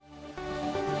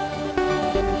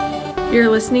You're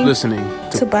listening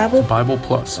to Bible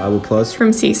Plus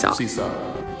from Seesaw.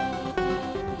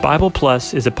 Bible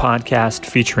Plus is a podcast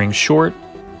featuring short,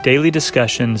 daily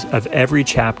discussions of every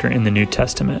chapter in the New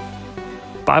Testament.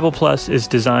 Bible Plus is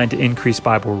designed to increase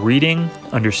Bible reading,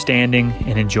 understanding,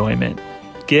 and enjoyment.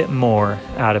 Get more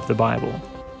out of the Bible.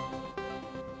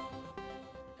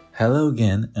 Hello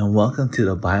again, and welcome to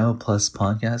the Bible Plus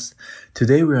podcast.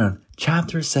 Today we're on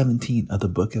chapter 17 of the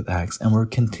book of Acts, and we're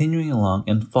continuing along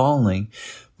and following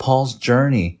Paul's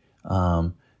journey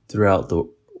throughout the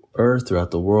earth, throughout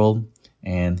the world,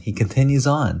 and he continues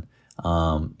on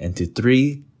into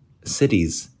three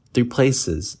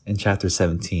places in chapter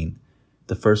 17.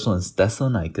 The first one is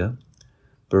Thessalonica,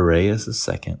 Berea is the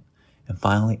second, and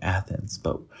finally Athens.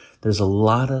 But there's a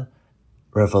lot of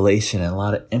revelation and a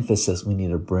lot of emphasis we need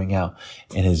to bring out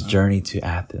in his journey to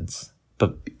Athens.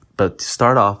 But to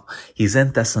start off, he's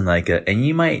in Thessalonica, and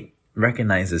you might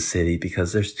recognize this city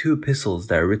because there's two epistles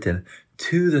that are written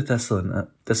to the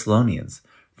Thessalonians,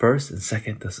 1st and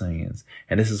 2nd Thessalonians.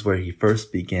 And this is where he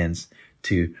first begins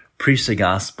to preach the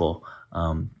gospel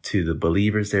to the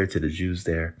believers there, to the Jews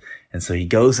there. And so he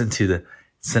goes into the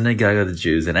synagogue of the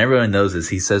Jews, and everyone knows this.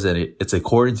 He says that it's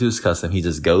according to his custom. He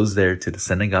just goes there to the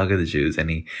synagogue of the Jews,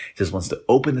 and he just wants to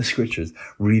open the scriptures,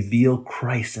 reveal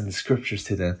Christ in the scriptures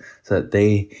to them so that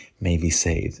they may be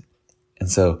saved. And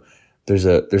so there's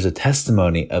a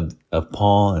testimony of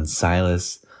Paul and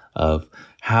Silas of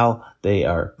how they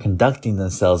are conducting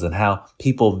themselves and how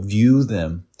people view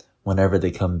them whenever they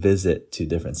come visit to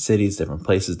different cities, different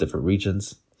places, different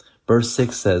regions. Verse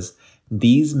 6 says,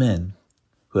 "These men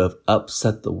who have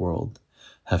upset the world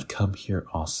have come here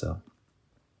also."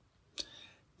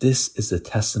 This is the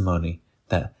testimony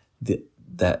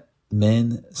that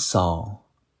men saw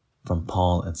from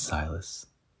Paul and Silas.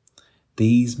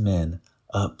 These men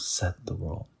upset the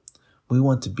world. We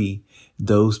want to be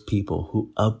those people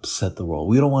who upset the world.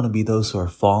 We don't want to be those who are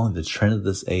following the trend of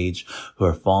this age, who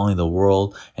are following the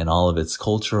world and all of its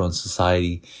cultural and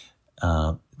society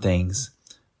things.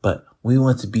 But we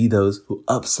want to be those who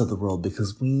upset the world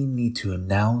because we need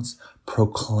to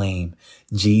proclaim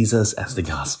Jesus as the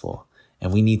gospel.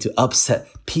 And we need to upset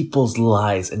people's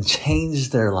lives and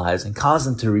change their lives and cause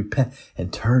them to repent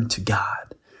and turn to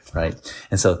God, right?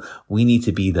 And so we need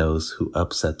to be those who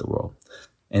upset the world.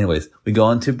 Anyways, we go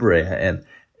on to Berea, and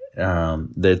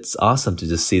it's awesome to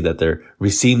just see that they're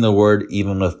receiving the word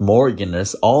even with more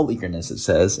eagerness, all eagerness it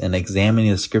says, and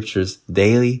examining the scriptures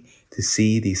daily to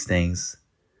see these things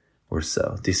were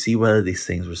so, to see whether these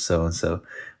things were so. And so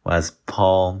as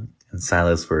Paul and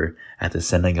Silas were at the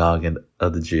synagogue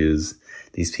of the Jews,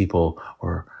 these people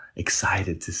were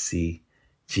excited to see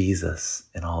Jesus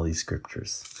in all these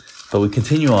scriptures. But we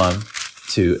continue on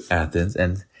to Athens,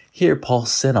 and here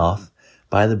Paul's sent off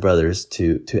by the brothers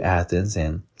to Athens.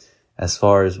 And as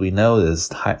far as we know,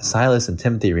 Silas and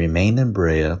Timothy remained in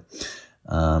Berea,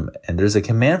 and there's a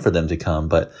command for them to come.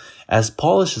 But as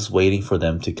Paul is just waiting for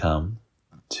them to come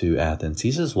to Athens,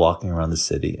 he's just walking around the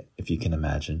city, if you can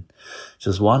imagine,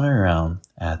 just wandering around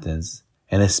Athens,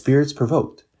 and his spirit's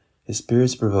provoked. His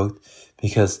spirit's provoked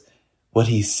because what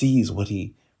he sees, what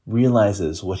he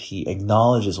realizes, what he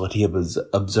acknowledges, what he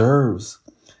observes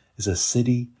is a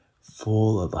city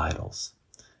full of idols.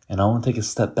 And I want to take a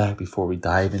step back before we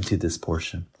dive into this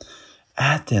portion.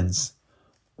 Athens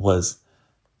was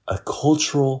a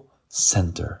cultural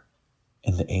center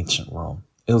in the ancient world.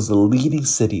 It was the leading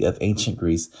city of ancient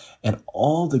Greece, and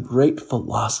all the great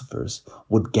philosophers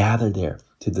would gather there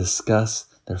to discuss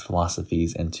their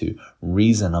philosophies and to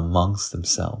reason amongst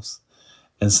themselves.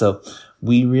 And so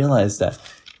we realize that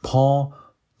Paul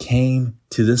came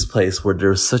to this place where there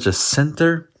was such a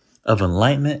center of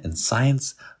enlightenment and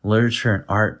science, literature, and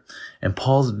art. And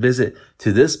Paul's visit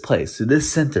to this place, to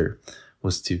this center,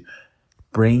 was to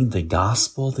bring the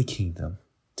gospel of the kingdom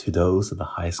to those of the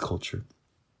highest culture.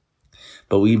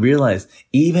 But we realize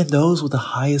even those with the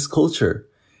highest culture,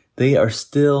 they are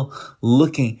still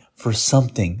looking for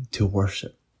something to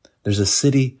worship. There's a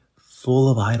city full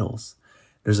of idols.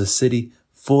 There's a city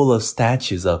full of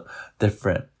statues of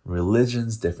different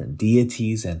religions, different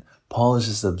deities, and Paul is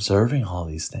just observing all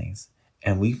these things.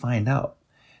 And we find out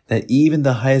that even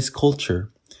the highest culture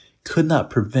could not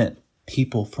prevent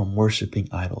people from worshiping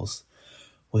idols.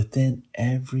 Within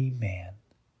every man,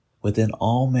 within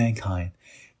all mankind,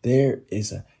 there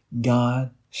is a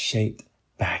God-shaped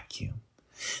vacuum.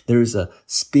 There is a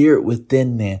spirit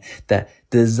within man that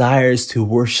desires to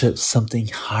worship something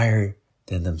higher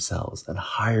than themselves, a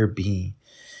higher being.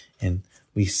 And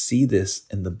we see this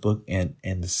in the book and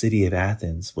the city of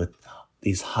Athens with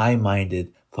these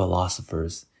high-minded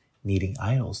philosophers needing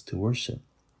idols to worship.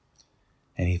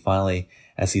 And he finally,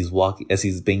 as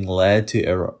he's being led to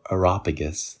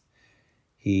Areopagus,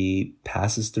 he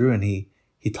passes through and he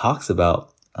talks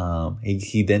about,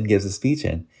 he then gives a speech,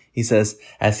 and he says,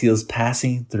 as he was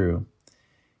passing through,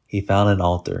 he found an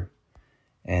altar,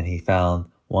 and he found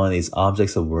one of these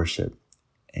objects of worship,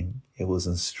 and it was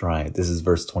inscribed. This is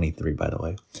verse 23, by the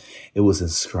way. It was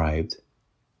inscribed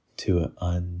to an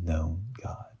unknown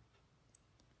God.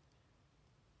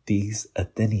 These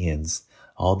Athenians,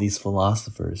 all these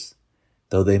philosophers,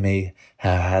 though they may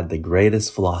have had the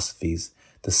greatest philosophies,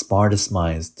 the smartest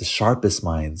minds, the sharpest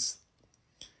minds,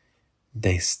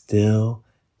 they still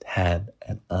had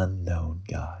an unknown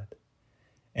God.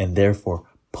 And therefore,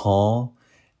 Paul,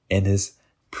 in his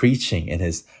preaching, in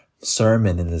his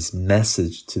sermon, in his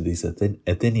message to these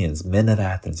Athenians, men of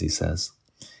Athens, he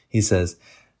says,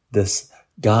 this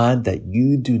God that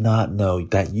you do not know,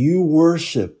 that you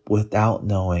worship without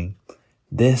knowing,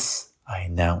 this I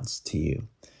announce to you.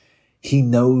 He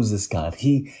knows this God.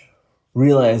 He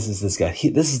realizes this God.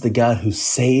 This is the God who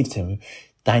saved him, who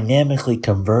dynamically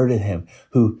converted him,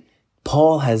 who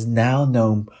Paul has now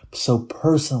known so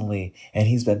personally, and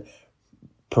he's been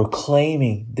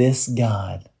proclaiming this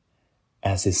God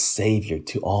as his savior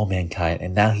to all mankind.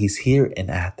 And now he's here in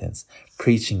Athens,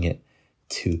 preaching it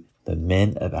to the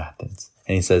men of Athens.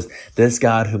 And he says, this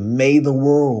God who made the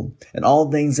world and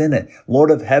all things in it,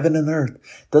 Lord of heaven and earth,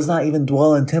 does not even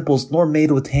dwell in temples nor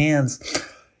made with hands.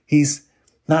 He's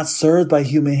not served by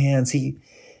human hands. He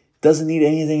doesn't need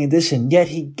anything in addition. Yet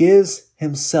he gives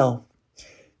himself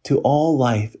to all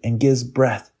life and gives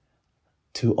breath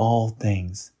to all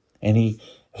things. And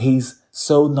he's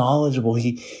so knowledgeable.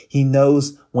 He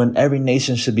knows when every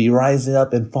nation should be rising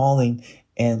up and falling,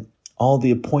 and all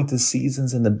the appointed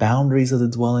seasons and the boundaries of the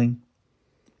dwelling.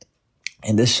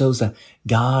 And this shows that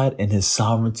God, in his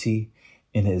sovereignty,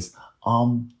 in his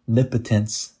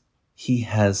omnipotence, he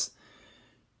has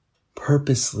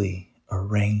purposely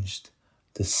arranged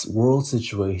this world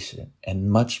situation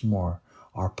and much more,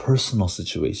 our personal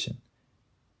situation,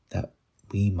 that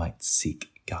we might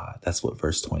seek God. That's what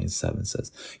verse 27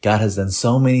 says. God has done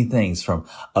so many things, from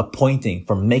appointing,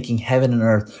 from making heaven and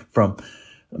earth, from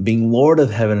being Lord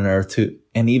of heaven and earth,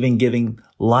 and even giving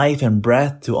life and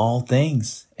breath to all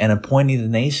things, and appointing the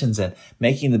nations and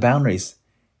making the boundaries.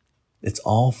 It's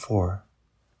all for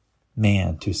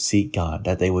man to seek God,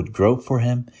 that they would grope for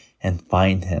him and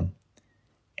find him,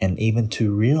 and even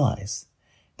to realize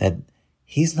that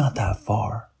he's not that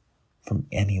far from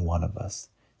any one of us.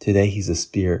 Today, he's a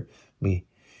spirit. We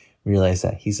realize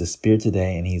that he's a spirit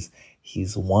today, and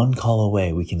he's one call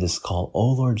away. We can just call,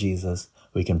 "Oh Lord Jesus."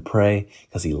 We can pray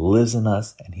because he lives in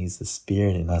us, and he's the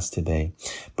spirit in us today.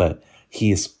 But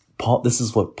this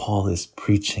is what Paul is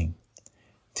preaching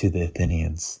to the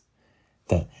Athenians,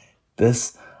 that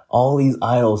all these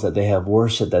idols that they have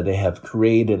worshipped, that they have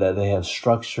created, that they have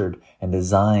structured and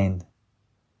designed,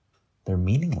 they're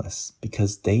meaningless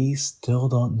because they still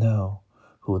don't know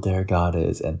who their God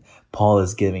is. And Paul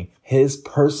is giving his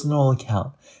personal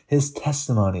account, his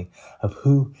testimony of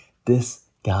who this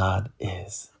God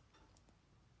is.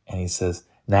 And he says,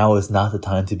 now is not the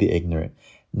time to be ignorant.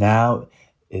 Now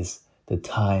is the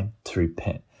time to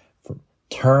repent.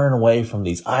 Turn away from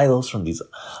these idols, from these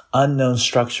unknown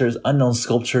structures, unknown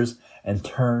sculptures, and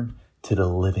turn to the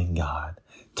living God.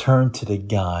 Turn to the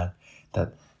God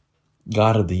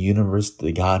of the universe,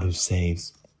 the God who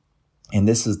saves. And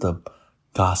this is the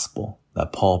gospel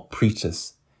that Paul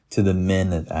preaches to the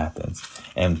men of Athens.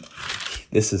 And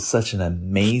this is such an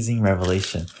amazing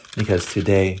revelation, because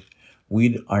today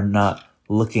we are not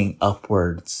looking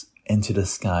upwards into the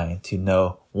sky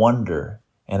to wonder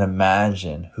and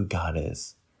imagine who God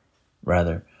is.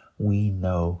 Rather, we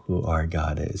know who our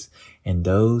God is. And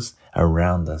those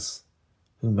around us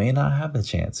who may not have a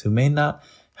chance, who may not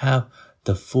have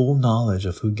the full knowledge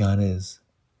of who God is,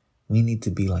 we need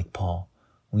to be like Paul.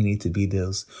 We need to be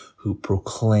those who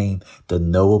proclaim the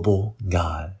knowable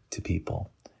God to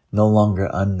people. No longer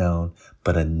unknown,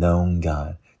 but a known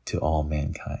God to all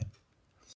mankind.